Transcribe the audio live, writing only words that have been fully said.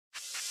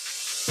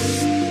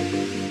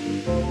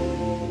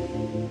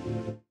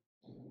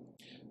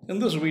In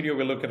this video,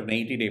 we'll look at an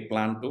 80-day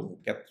plan to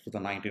get to the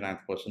 99th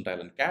percentile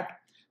in CAT.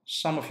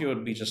 Some of you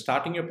would be just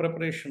starting your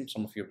preparation,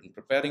 some of you have been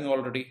preparing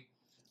already.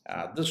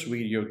 This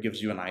video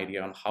gives you an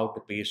idea on how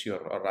to pace your,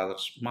 or rather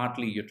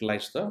smartly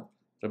utilize the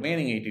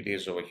remaining 80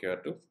 days over here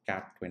to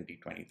CAT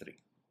 2023,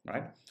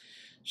 right?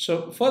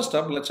 So first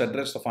up, let's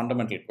address the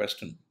fundamental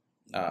question.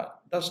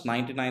 Does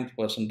 99th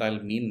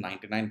percentile mean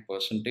 99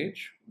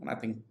 percentage? And I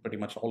think pretty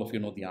much all of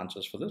you know the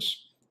answers for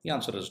this. The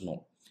answer is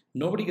no.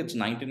 Nobody gets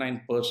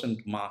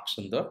 99% marks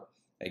in the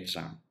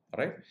exam,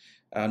 right?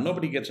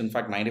 Nobody gets, in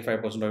fact,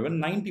 95% or even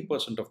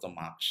 90% of the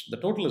marks. The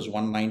total is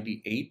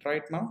 198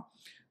 right now,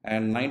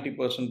 and 90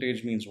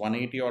 percentage means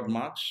 180 odd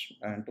marks.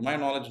 And to my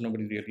knowledge,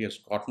 nobody really has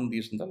gotten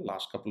these in the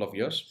last couple of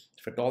years.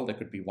 If at all, there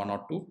could be one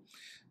or two.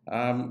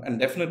 And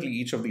definitely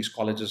each of these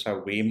colleges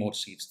have way more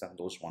seats than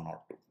those one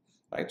or two,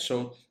 right?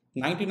 So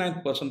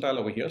 99th percentile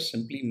over here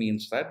simply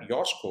means that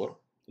your score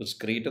is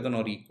greater than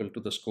or equal to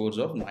the scores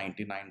of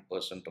 99%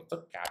 of the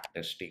CAT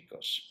test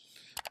takers,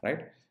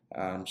 right?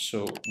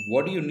 So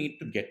what do you need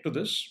to get to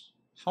this?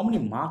 How many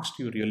marks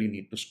do you really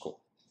need to score,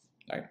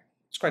 right?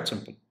 It's quite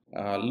simple.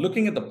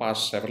 Looking at the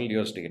past several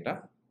years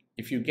data,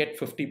 if you get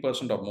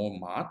 50% or more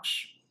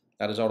marks,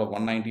 that is out of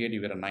 198,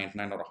 you get a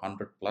 99 or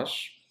 100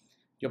 plus,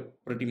 you're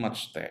pretty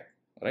much there,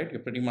 right?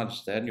 You're pretty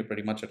much there and you're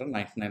pretty much at a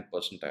 99th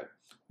percentile.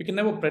 We can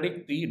never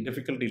predict the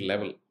difficulty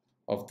level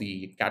of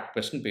the CAT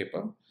question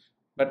paper,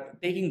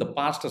 but taking the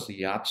past as a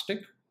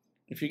yardstick,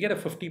 if you get a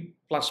 50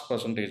 plus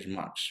percentage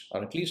marks,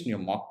 or at least in your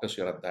mock test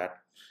you're at that,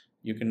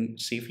 you can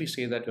safely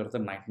say that you're at the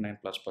 99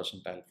 plus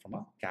percentile from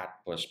a CAT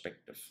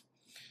perspective.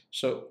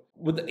 So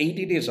with the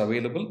 80 days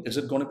available, is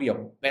it going to be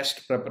your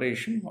best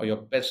preparation or your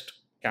best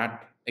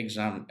CAT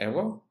exam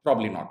ever?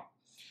 Probably not.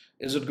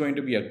 Is it going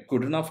to be a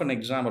good enough an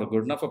exam or a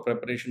good enough a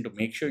preparation to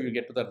make sure you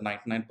get to that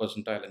 99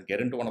 percentile and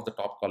get into one of the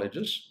top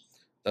colleges?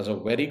 There's a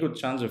very good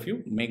chance if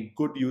you make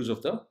good use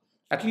of the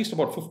at least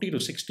about 50 to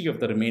 60 of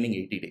the remaining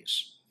 80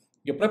 days.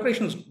 Your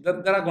preparations,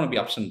 there are going to be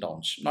ups and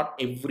downs. Not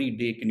every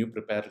day can you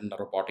prepare in a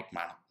robotic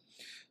manner.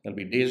 There'll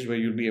be days where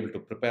you'll be able to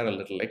prepare a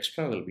little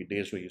extra. There'll be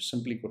days where you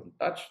simply couldn't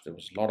touch. There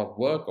was a lot of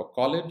work or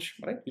college,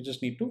 right? You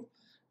just need to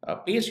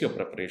pace your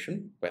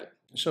preparation well.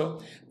 So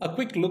a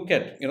quick look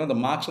at the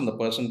marks and the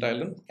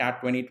percentile in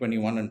CAT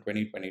 2021 and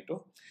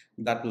 2022.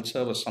 That will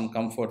serve as some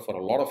comfort for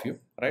a lot of you,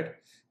 right?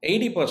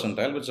 80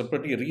 percentile, which is a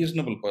pretty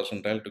reasonable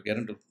percentile to get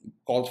into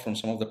calls from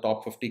some of the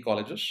top 50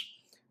 colleges.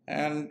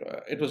 And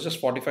it was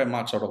just 45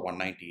 marks out of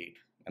 198.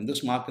 And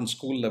this mark in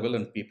school level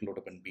and people would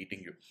have been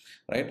beating you,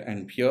 right?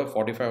 And here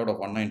 45 out of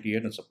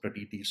 198 is a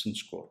pretty decent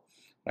score,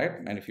 right?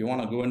 And if you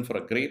want to go in for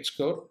a great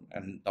score,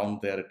 and down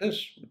there it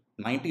is,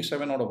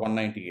 97 out of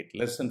 198,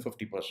 less than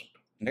 50%,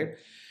 right?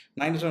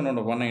 97 out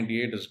of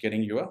 198 is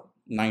getting you a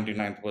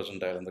 99th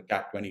percentile in the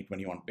CAT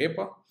 2021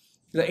 paper.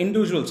 The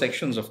individual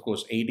sections, of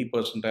course, 80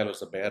 percentile is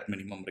the bare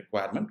minimum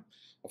requirement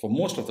for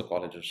most of the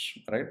colleges,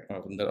 right,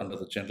 under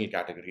the general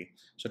category.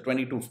 So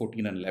 22,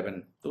 14, and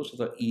 11, those are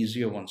the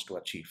easier ones to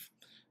achieve.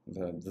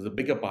 The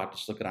bigger part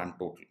is the grand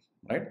total,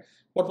 right?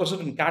 What was it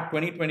in CAT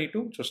 2022?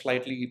 Which was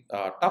slightly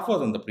tougher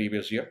than the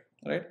previous year,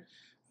 right?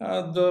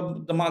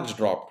 The marks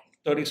dropped.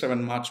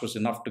 37 marks was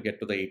enough to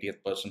get to the 80th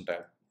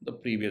percentile. The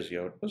previous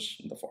year it was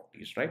in the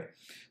 40s, right?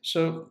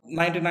 So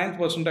 99th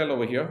percentile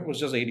over here was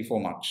just 84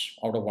 marks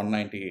out of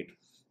 198,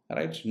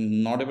 right? So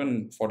not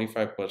even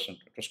 45%. It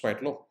was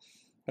quite low,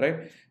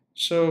 right?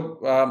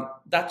 So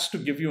that's to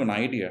give you an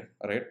idea,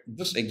 right?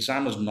 This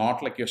exam is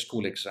not like your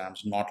school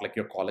exams, not like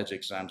your college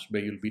exams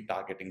where you'll be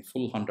targeting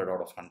full 100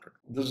 out of 100.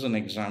 This is an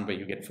exam where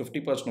you get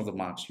 50% of the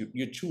marks.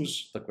 You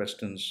choose the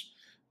questions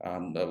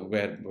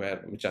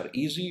which are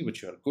easy,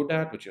 which you're good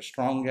at, which you're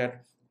strong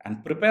at,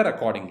 and prepare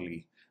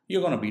accordingly.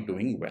 You're going to be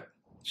doing well.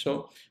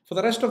 So for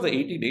the rest of the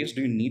 80 days,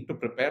 do you need to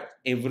prepare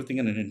everything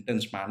in an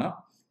intense manner?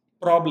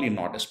 Probably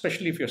not,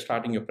 especially if you're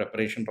starting your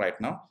preparation right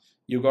now.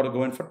 You got to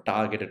go in for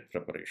targeted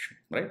preparation,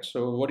 right?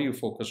 So what do you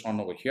focus on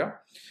over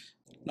here?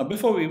 Now,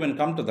 before we even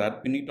come to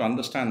that, we need to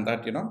understand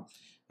that,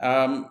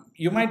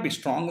 you might be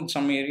strong in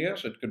some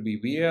areas. It could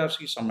be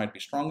VARC, some might be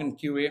strong in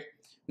QA.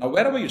 Now,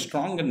 wherever you're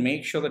strong, and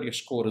make sure that your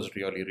score is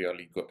really,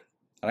 really good,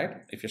 right?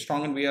 If you're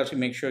strong in VARC,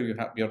 make sure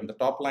you're in the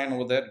top line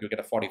over there. You get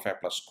a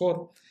 45 plus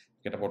score.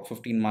 Get about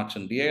 15 marks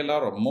in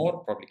DILR or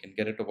more, probably can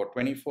get it to about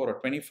 24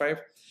 or 25.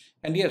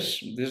 And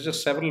yes, there's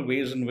just several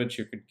ways in which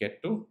you could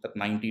get to that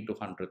 90 to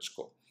 100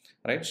 score,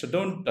 right? So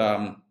don't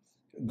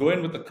go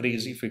in with a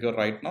crazy figure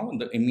right now. In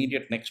the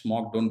immediate next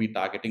mock, don't be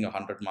targeting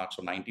 100 marks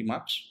or 90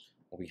 marks.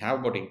 We have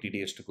about 80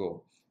 days to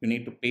go. You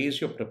need to pace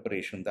your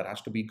preparation. There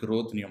has to be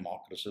growth in your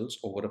mock results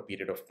over a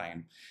period of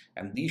time.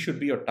 And these should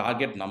be your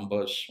target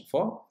numbers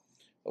for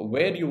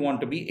where you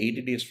want to be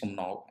 80 days from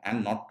now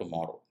and not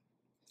tomorrow.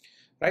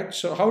 Right?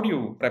 So how do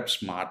you prep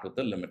smart with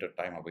the limited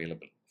time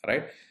available,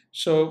 right?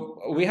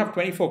 So we have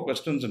 24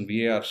 questions in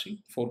VARC,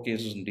 4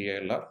 cases in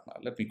DILR.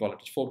 Let me call it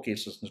as 4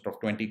 cases instead of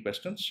 20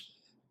 questions,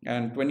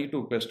 and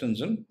 22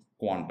 questions in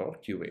Quant or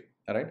QA,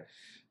 right?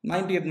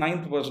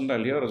 99th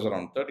percentile here is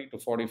around 30 to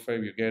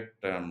 45. You get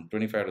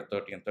 25 to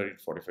 30 and 30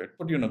 to 45.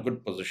 Put you in a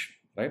good position,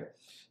 right?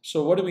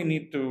 So what do we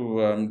need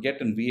to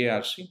get in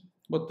VARC?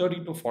 About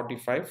 30 to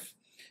 45,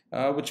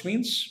 which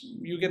means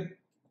you get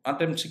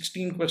attempt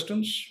 16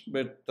 questions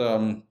with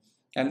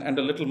and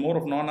a little more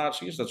of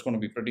non-RCs. That's going to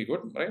be pretty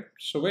good, right?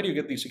 So where do you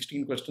get these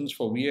 16 questions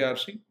for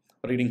VARC?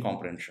 Reading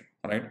comprehension,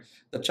 right?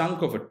 The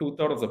chunk of it,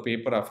 2/3 of the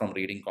paper are from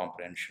reading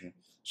comprehension.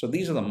 So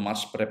these are the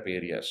must prep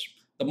areas.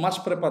 The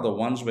must prep are the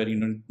ones where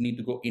you need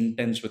to go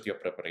intense with your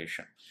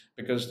preparation,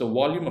 because the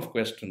volume of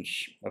questions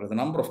or the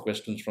number of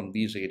questions from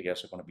these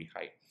areas are going to be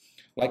high.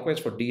 Likewise,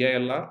 for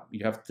DILR,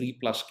 you have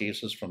 3+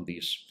 cases from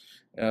these.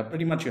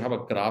 Pretty much you have a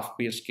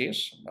graph-based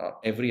case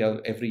every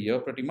year,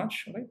 pretty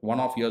much, right?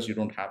 One-off years you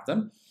don't have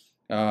them.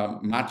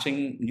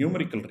 Matching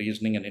numerical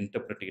reasoning and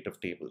interpretative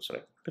tables,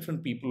 right?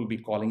 Different people will be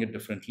calling it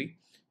differently.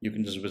 You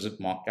can just visit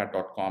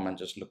mockat.com and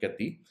just look at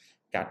the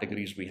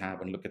categories we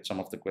have and look at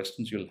some of the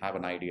questions. You'll have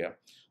an idea.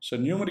 So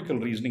numerical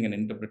reasoning and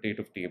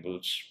interpretative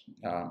tables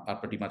are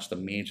pretty much the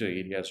major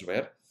areas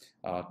where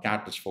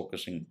CAT is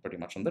focusing pretty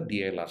much on the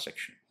DILR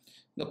section.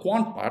 The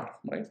quant part,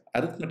 right?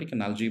 Arithmetic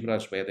and algebra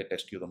is where they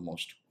test you the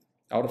most.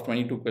 Out of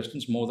 22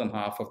 questions, more than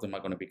half of them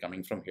are going to be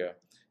coming from here.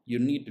 You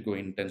need to go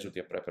intense with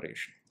your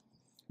preparation.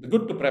 The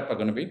good to prep are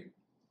going to be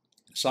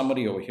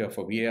summary over here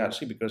for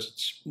VARC, because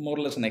it's more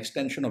or less an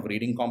extension of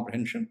reading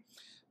comprehension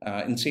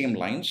in same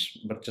lines,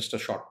 but just a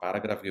short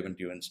paragraph given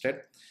to you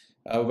instead.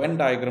 Venn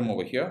diagram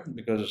over here,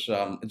 because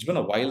it's been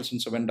a while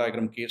since a Venn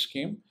diagram case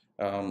came.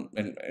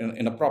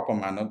 In a proper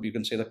manner, you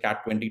can say the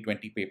CAT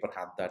 2020 paper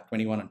had that.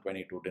 21 and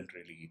 22 didn't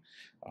really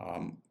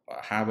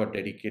have a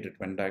dedicated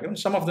Venn diagram.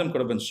 Some of them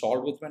could have been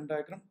solved with Venn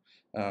diagram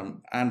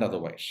and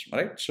otherwise,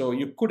 right? So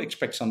you could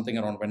expect something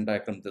around Venn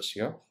diagram this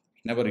year.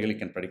 Never really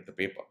can predict the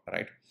paper,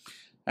 right?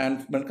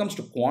 And when it comes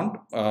to quant,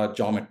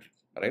 geometry,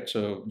 right?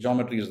 So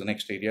geometry is the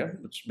next area.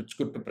 It's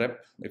good to prep.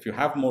 If you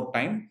have more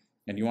time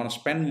and you want to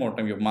spend more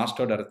time, you've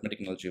mastered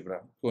arithmetic and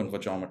algebra, go in for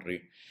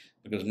geometry,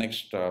 because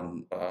next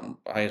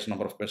highest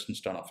number of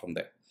questions turn up from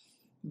there.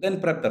 Then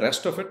prep the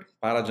rest of it,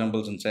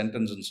 parajumbles and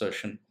sentence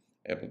insertion.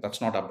 That's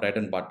not our bread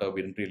and butter.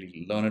 We didn't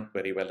really learn it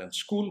very well in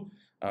school.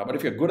 But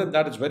if you're good at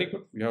that, it's very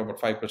good. You have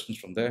about 5 questions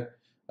from there.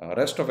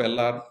 Rest of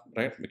LR,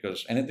 right?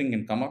 Because anything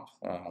can come up,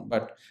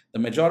 but the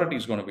majority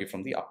is going to be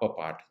from the upper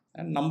part,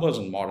 and numbers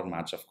and modern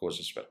maths, of course,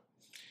 as well,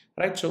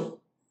 right?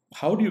 So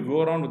how do you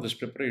go around with this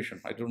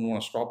preparation? I don't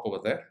want to stop over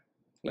there.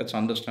 Let's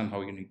understand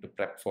how you need to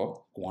prep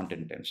for quant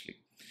intensely.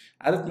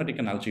 Arithmetic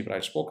and algebra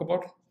I spoke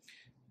about.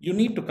 You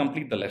need to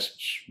complete the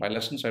lessons. By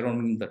lessons, I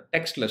don't mean the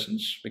text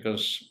lessons,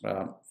 because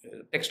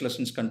text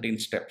lessons contain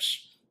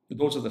steps.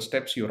 Those are the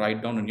steps you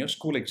write down in your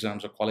school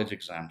exams or college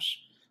exams.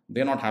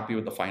 They're not happy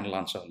with the final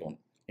answer alone.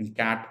 In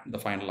CAT, the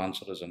final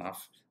answer is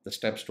enough. The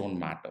steps don't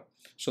matter.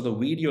 So the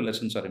video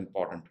lessons are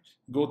important.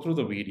 Go through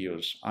the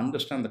videos,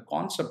 understand the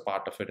concept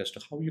part of it as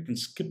to how you can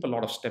skip a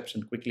lot of steps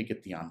and quickly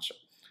get the answer,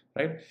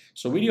 right?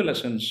 So video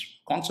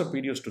lessons, concept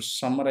videos to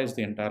summarize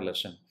the entire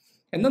lesson.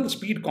 And then the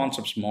speed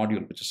concepts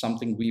module, which is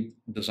something we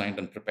designed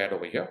and prepared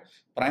over here,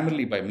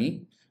 primarily by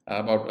me,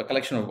 about a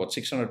collection of about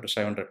 600 to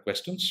 700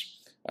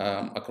 questions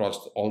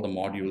across all the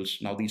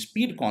modules. Now, these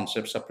speed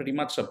concepts are pretty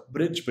much a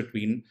bridge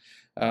between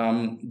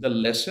the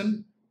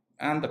lesson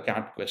and the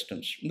CAT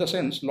questions. In the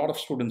sense, a lot of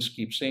students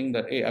keep saying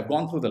that, hey, I've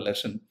gone through the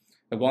lesson,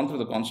 I've gone through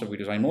the concept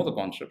videos, I know the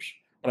concepts,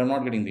 but I'm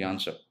not getting the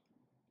answer.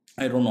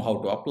 I don't know how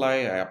to apply,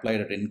 I applied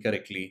it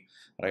incorrectly,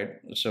 right?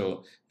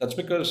 So that's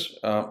because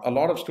a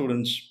lot of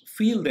students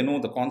feel they know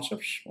the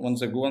concepts once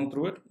they're going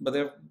through it, but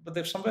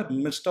they've somewhere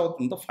missed out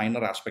on the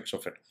finer aspects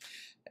of it.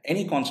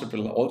 Any concept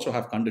will also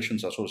have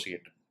conditions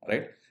associated,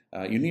 right?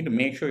 You need to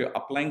make sure you're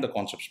applying the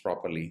concepts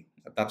properly.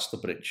 That's the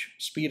bridge.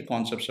 Speed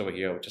concepts over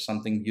here, which is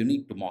something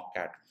unique to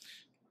Mockat.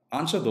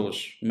 Answer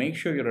those. Make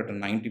sure you're at a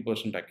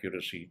 90%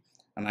 accuracy.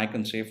 And I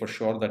can say for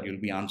sure that you'll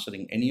be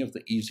answering any of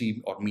the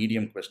easy or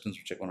medium questions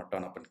which are going to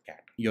turn up in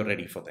CAT. You're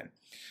ready for them,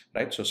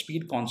 right? So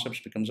speed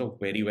concepts becomes a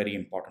very, very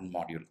important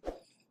module.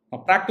 Now,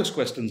 practice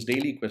questions,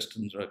 daily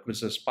questions,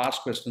 quizzes,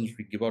 past questions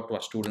we give out to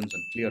our students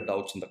and clear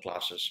doubts in the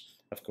classes.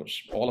 Of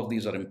course, all of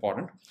these are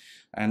important.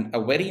 And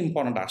a very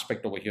important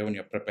aspect over here when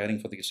you're preparing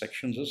for these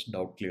sections is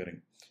doubt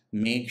clearing.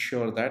 Make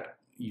sure that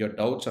your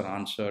doubts are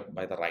answered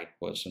by the right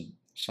person.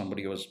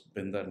 Somebody who has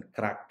been there and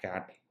cracked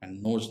CAT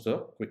and knows the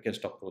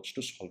quickest approach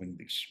to solving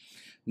these.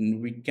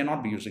 We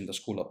cannot be using the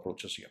school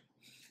approaches here.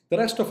 The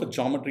rest of it,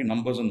 geometry,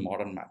 numbers, and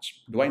modern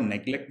maths. Do I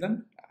neglect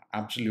them?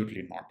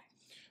 Absolutely not.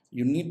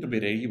 You need to be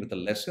ready with the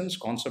lessons,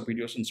 concept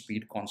videos, and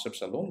speed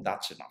concepts alone.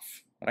 That's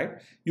enough, right?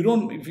 You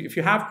don't, if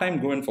you have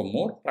time, go in for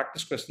more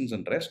practice questions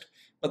and rest.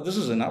 But this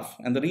is enough.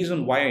 And the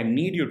reason why I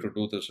need you to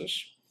do this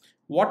is,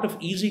 what if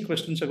easy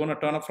questions are going to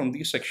turn up from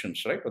these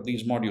sections, right? Or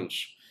these modules?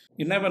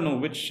 You never know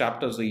which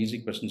chapters the easy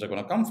questions are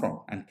going to come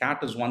from. And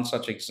CAT is one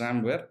such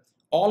exam where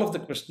all of the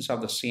questions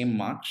have the same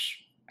marks,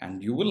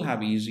 and you will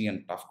have easy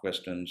and tough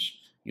questions.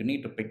 You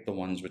need to pick the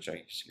ones which are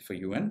easy for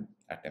you and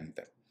attempt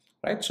them,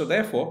 right? So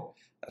therefore,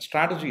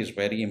 strategy is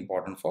very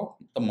important for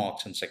the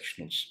mocks and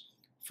sectionals.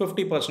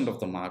 50% of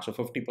the marks or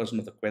 50%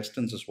 of the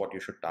questions is what you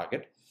should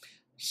target.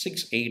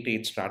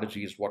 6-8-8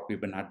 strategy is what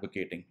we've been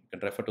advocating. You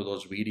can refer to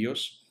those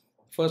videos.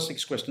 First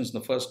 6 questions in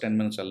the first 10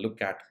 minutes I'll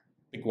look at,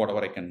 pick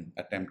whatever I can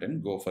attempt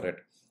and go for it.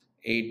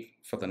 8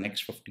 for the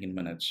next 15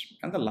 minutes,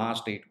 and the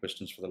last 8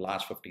 questions for the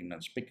last 15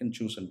 minutes. Pick and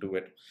choose and do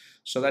it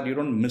so that you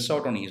don't miss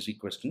out on easy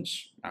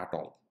questions at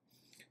all.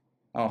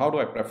 Now, how do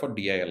I prefer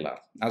DILR?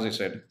 As I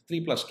said,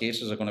 3+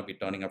 cases are going to be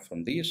turning up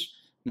from these,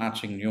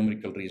 matching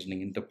numerical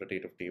reasoning,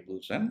 interpretative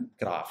tables, and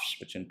graphs,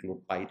 which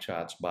include pie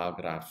charts, bar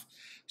graph,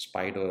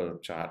 spider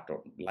chart,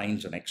 or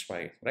lines and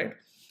XY, right?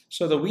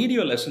 So the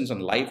video lessons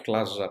and live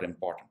classes are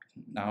important.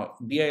 Now,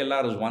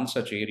 DILR is one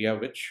such area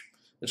which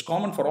is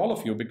common for all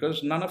of you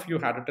because none of you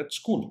had it at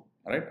school,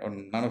 right? Or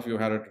none of you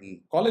had it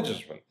in college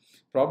as well.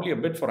 Probably a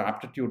bit for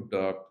aptitude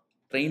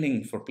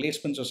training for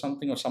placements or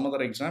something or some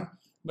other exam,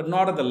 but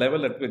not at the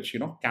level at which,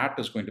 CAT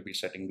is going to be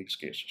setting these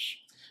cases.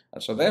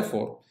 So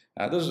therefore,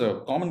 this is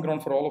a common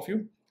ground for all of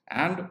you.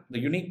 And the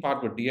unique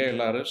part with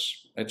DILR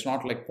is it's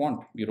not like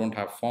Quant. You don't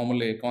have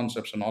formulae,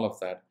 concepts, and all of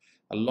that.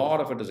 A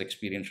lot of it is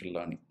experiential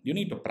learning. You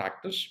need to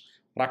practice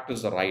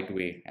the right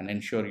way, and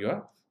ensure you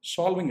are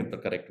solving it the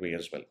correct way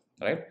as well,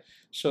 right?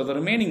 So the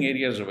remaining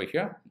areas over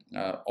here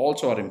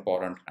also are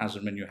important, as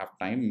when you have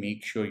time,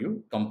 make sure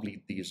you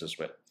complete these as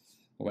well.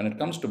 When it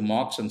comes to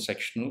mocks and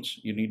sectionals,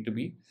 you need to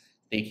be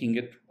taking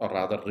it, or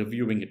rather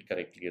reviewing it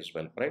correctly as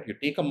well, right? You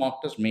take a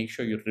mock test, make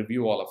sure you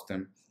review all of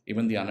them,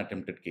 even the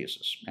unattempted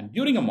cases. And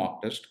during a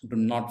mock test, do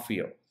not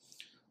fear.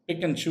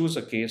 Pick and choose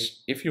a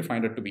case if you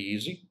find it to be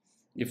easy.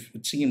 If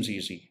it seems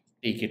easy,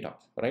 take it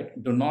up,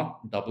 right? Do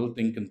not double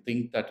think and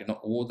think that,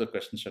 the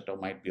question setter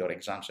might be, or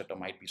exam setter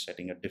might be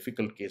setting a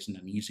difficult case in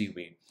an easy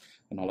way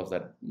and all of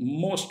that.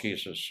 Most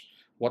cases,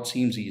 what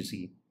seems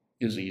easy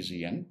is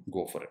easy, and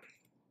go for it.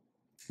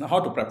 Now, how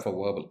to prep for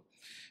verbal.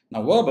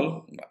 Now,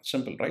 verbal,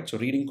 simple, right? So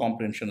reading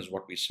comprehension is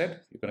what we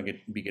said. You're going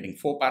to be getting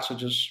 4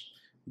 passages,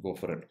 go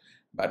for it.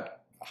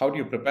 But how do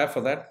you prepare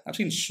for that? I've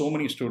seen so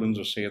many students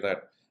who say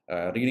that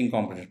reading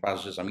comprehension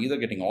passages, I'm either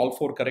getting all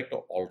 4 correct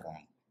or all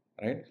wrong,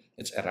 right?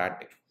 It's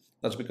erratic.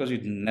 That's because you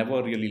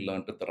never really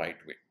learned it the right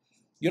way.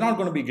 You're not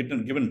going to be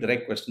given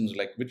direct questions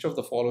like which of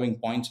the following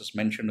points is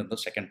mentioned in the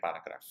second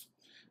paragraph.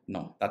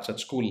 No, that's at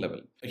school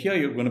level. Here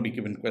you're going to be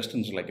given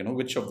questions like,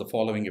 which of the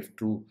following, if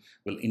true,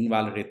 will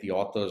invalidate the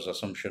author's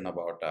assumption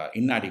about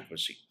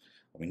inadequacy.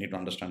 We need to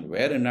understand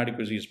where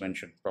inadequacy is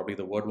mentioned. Probably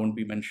the word won't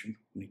be mentioned.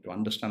 You need to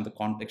understand the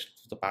context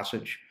of the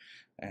passage,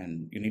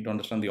 and you need to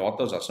understand the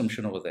author's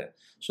assumption over there.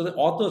 So the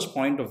author's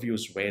point of view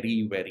is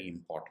very, very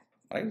important.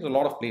 Right? There's a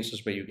lot of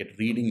places where you get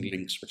reading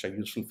links which are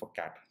useful for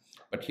CAT.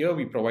 But here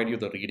we provide you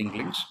the reading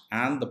links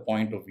and the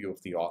point of view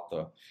of the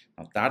author.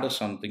 Now that is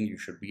something you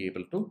should be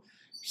able to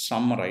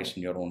summarize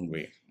in your own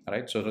way. All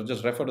right? So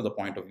just refer to the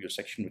point of view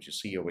section which you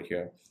see over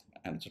here,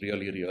 and it's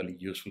really, really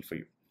useful for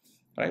you.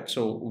 Right?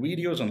 So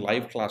videos and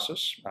live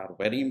classes are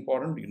very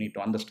important. You need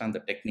to understand the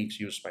techniques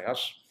used by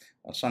us.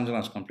 Sanjana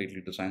has completely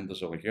designed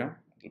this over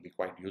here. It will be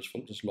quite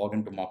useful. Just log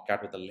into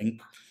Mockat with the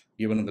link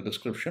given in the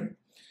description.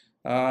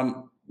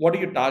 What do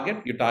you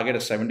target? You target a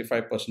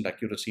 75%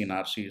 accuracy in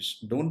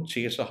RCs. Don't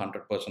chase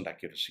 100%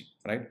 accuracy,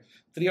 right?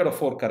 3 out of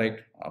 4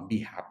 correct, be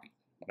happy,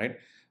 right?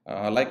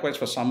 Likewise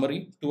for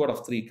summary, 2 out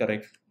of 3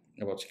 correct,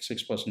 about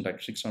 6%,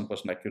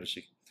 7%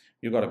 accuracy.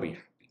 You got to be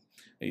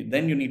happy.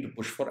 Then you need to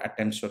push for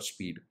attempts or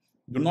speed.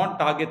 Do not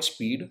target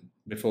speed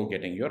before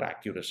getting your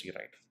accuracy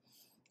right.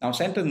 Now,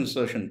 sentence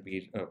insertion,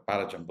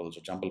 parajumbles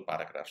or jumble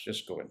paragraphs,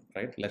 just go in,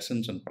 right?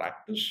 Lessons and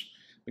practice,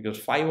 because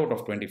 5 out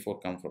of 24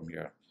 come from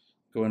here.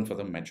 Go in for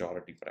the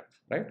majority prep,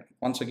 right?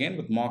 Once again,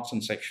 with mocks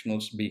and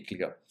sectionals, be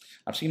clear.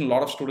 I've seen a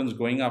lot of students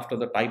going after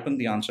the type in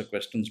the answer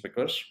questions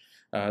because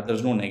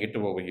there's no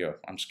negative over here.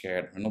 I'm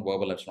scared.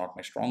 Verbal is not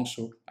my strong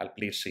suit. I'll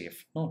play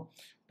safe. No,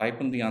 type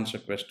in the answer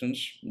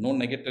questions, no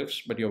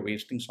negatives, but you're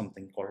wasting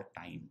something called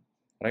time,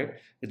 right?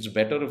 It's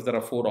better if there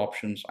are 4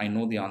 options. I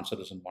know the answer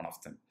is in one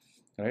of them,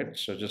 right?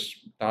 So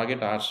just target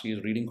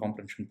RCs, reading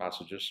comprehension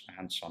passages,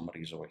 and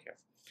summaries over here.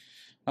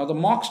 Now, the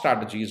mock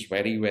strategy is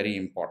very, very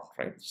important,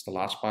 right? It's the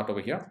last part over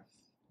here.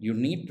 You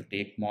need to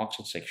take mocks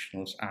and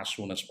sectionals as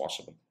soon as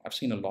possible. I've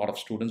seen a lot of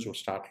students who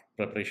start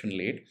preparation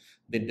late.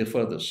 They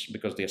defer this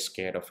because they're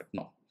scared of it.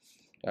 No,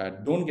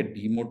 don't get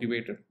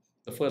demotivated.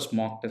 The first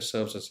mock test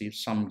serves as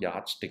some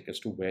yardstick as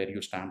to where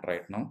you stand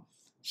right now.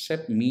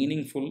 Set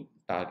meaningful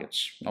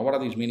targets. Now, what are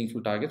these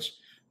meaningful targets?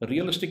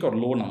 Realistic or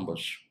low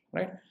numbers,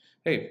 right?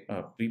 Hey,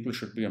 people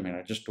should be,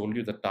 I just told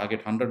you the target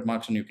 100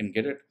 marks and you can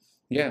get it.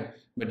 Yeah,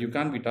 but you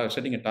can't be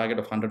setting a target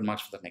of 100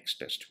 marks for the next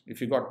test. If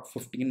you got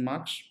 15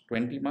 marks,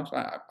 20 marks,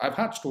 I've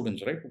had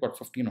students, right, who got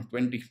 15 or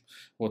 20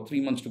 or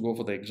 3 months to go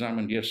for the exam,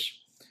 and yes,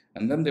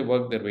 and then they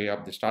worked their way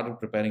up. They started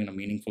preparing in a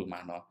meaningful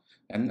manner,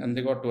 and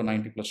they got to a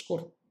 90+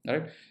 score,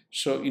 right?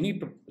 So you need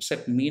to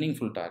set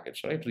meaningful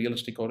targets, right?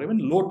 Realistic or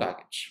even low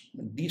targets.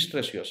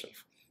 De-stress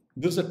yourself.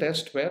 This is a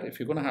test where if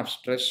you're going to have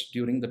stress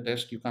during the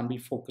test, you can't be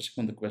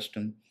focusing on the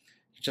question.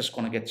 You're just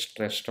going to get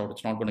stressed out.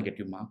 It's not going to get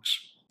you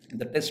marks.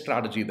 The test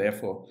strategy,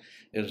 therefore,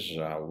 is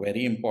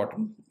very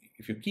important.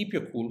 If you keep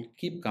your cool,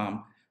 keep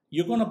calm,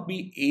 you're going to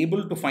be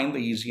able to find the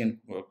easy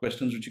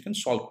questions which you can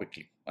solve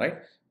quickly, right?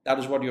 That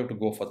is what you have to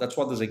go for. That's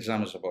what this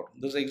exam is about.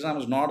 This exam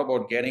is not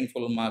about getting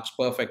full marks,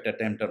 perfect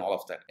attempt, and all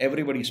of that.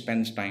 Everybody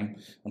spends time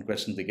on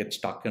questions, they get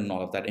stuck in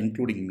all of that,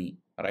 including me.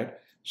 All right.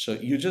 So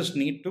you just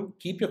need to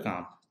keep your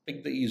calm,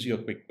 pick the easy or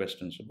quick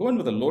questions. Go in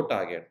with a low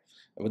target,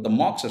 with the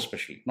mocks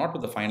especially, not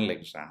with the final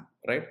exam,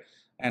 right?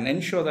 And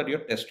ensure that your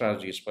test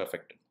strategy is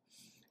perfect.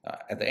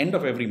 At the end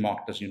of every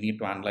mock test, you need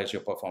to analyze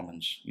your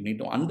performance. You need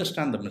to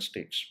understand the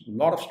mistakes. A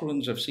lot of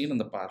students have seen in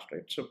the past,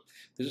 right? So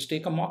they just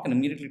take a mock and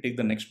immediately take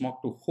the next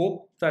mock to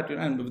hope that,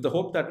 and with the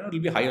hope that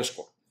it'll be higher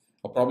score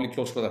or probably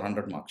close to the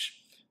 100 marks.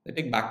 They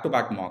take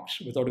back-to-back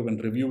mocks without even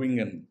reviewing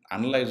and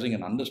analyzing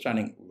and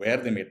understanding where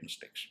they made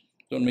mistakes.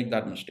 Don't make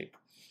that mistake.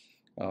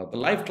 The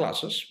live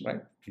classes, right,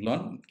 to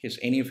learn, in case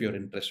any of you are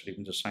interested, you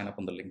can just sign up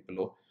on the link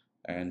below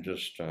and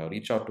just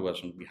reach out to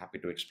us, and we'll be happy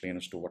to explain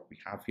as to what we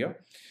have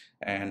here.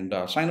 And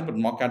sign up at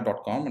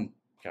mockat.com and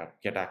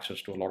get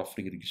access to a lot of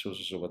free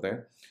resources over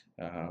there,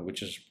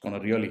 which is going to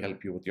really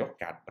help you with your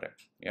CAT prep.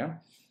 Yeah,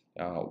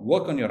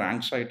 work on your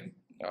anxiety,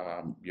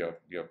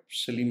 your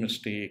silly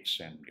mistakes,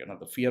 and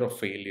the fear of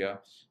failure.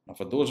 Now,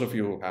 for those of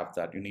you who have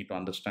that, you need to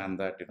understand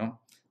that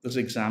this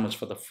exam is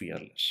for the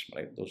fearless,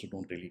 right? Those who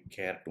don't really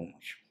care too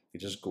much. You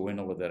just go in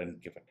over there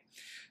and give it.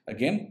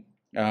 Again,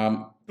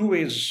 several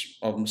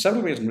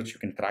ways in which you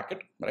can crack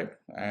it, right?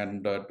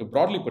 And to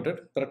broadly put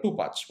it, there are two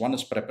parts. One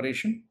is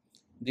preparation,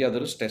 the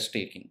other is test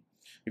taking.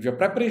 If your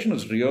preparation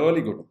is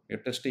really good, your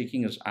test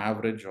taking is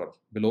average or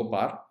below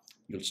par,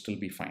 you'll still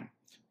be fine.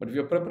 But if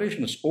your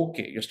preparation is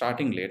okay, you're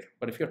starting late,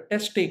 but if your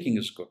test taking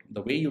is good,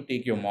 the way you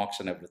take your mocks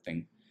and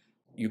everything,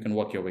 you can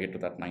work your way to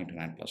that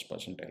 99+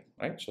 percentile,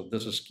 right? So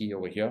this is key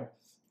over here.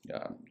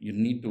 You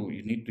need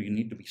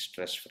to be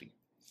stress-free.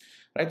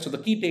 Right, so the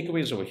key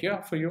takeaways over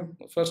here for you.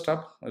 First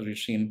up, as we've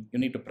seen, you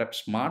need to prep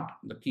smart.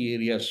 The key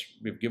areas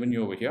we've given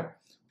you over here,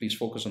 please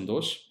focus on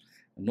those.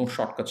 No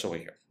shortcuts over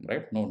here,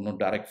 right? No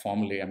direct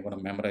formulae. I'm going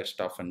to memorize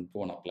stuff and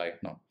go and apply it.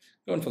 No,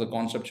 go in for the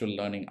conceptual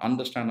learning.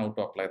 Understand how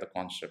to apply the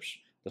concepts.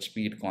 The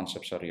speed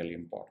concepts are really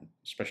important,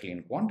 especially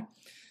in quant.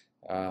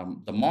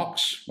 The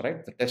mocks,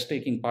 right? The test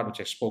taking part,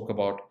 which I spoke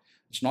about.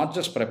 It's not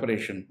just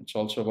preparation. It's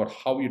also about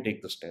how you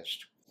take this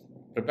test.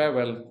 Prepare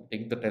well,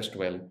 take the test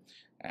well.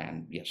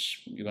 And yes,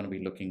 you're going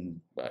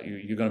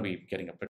to be getting a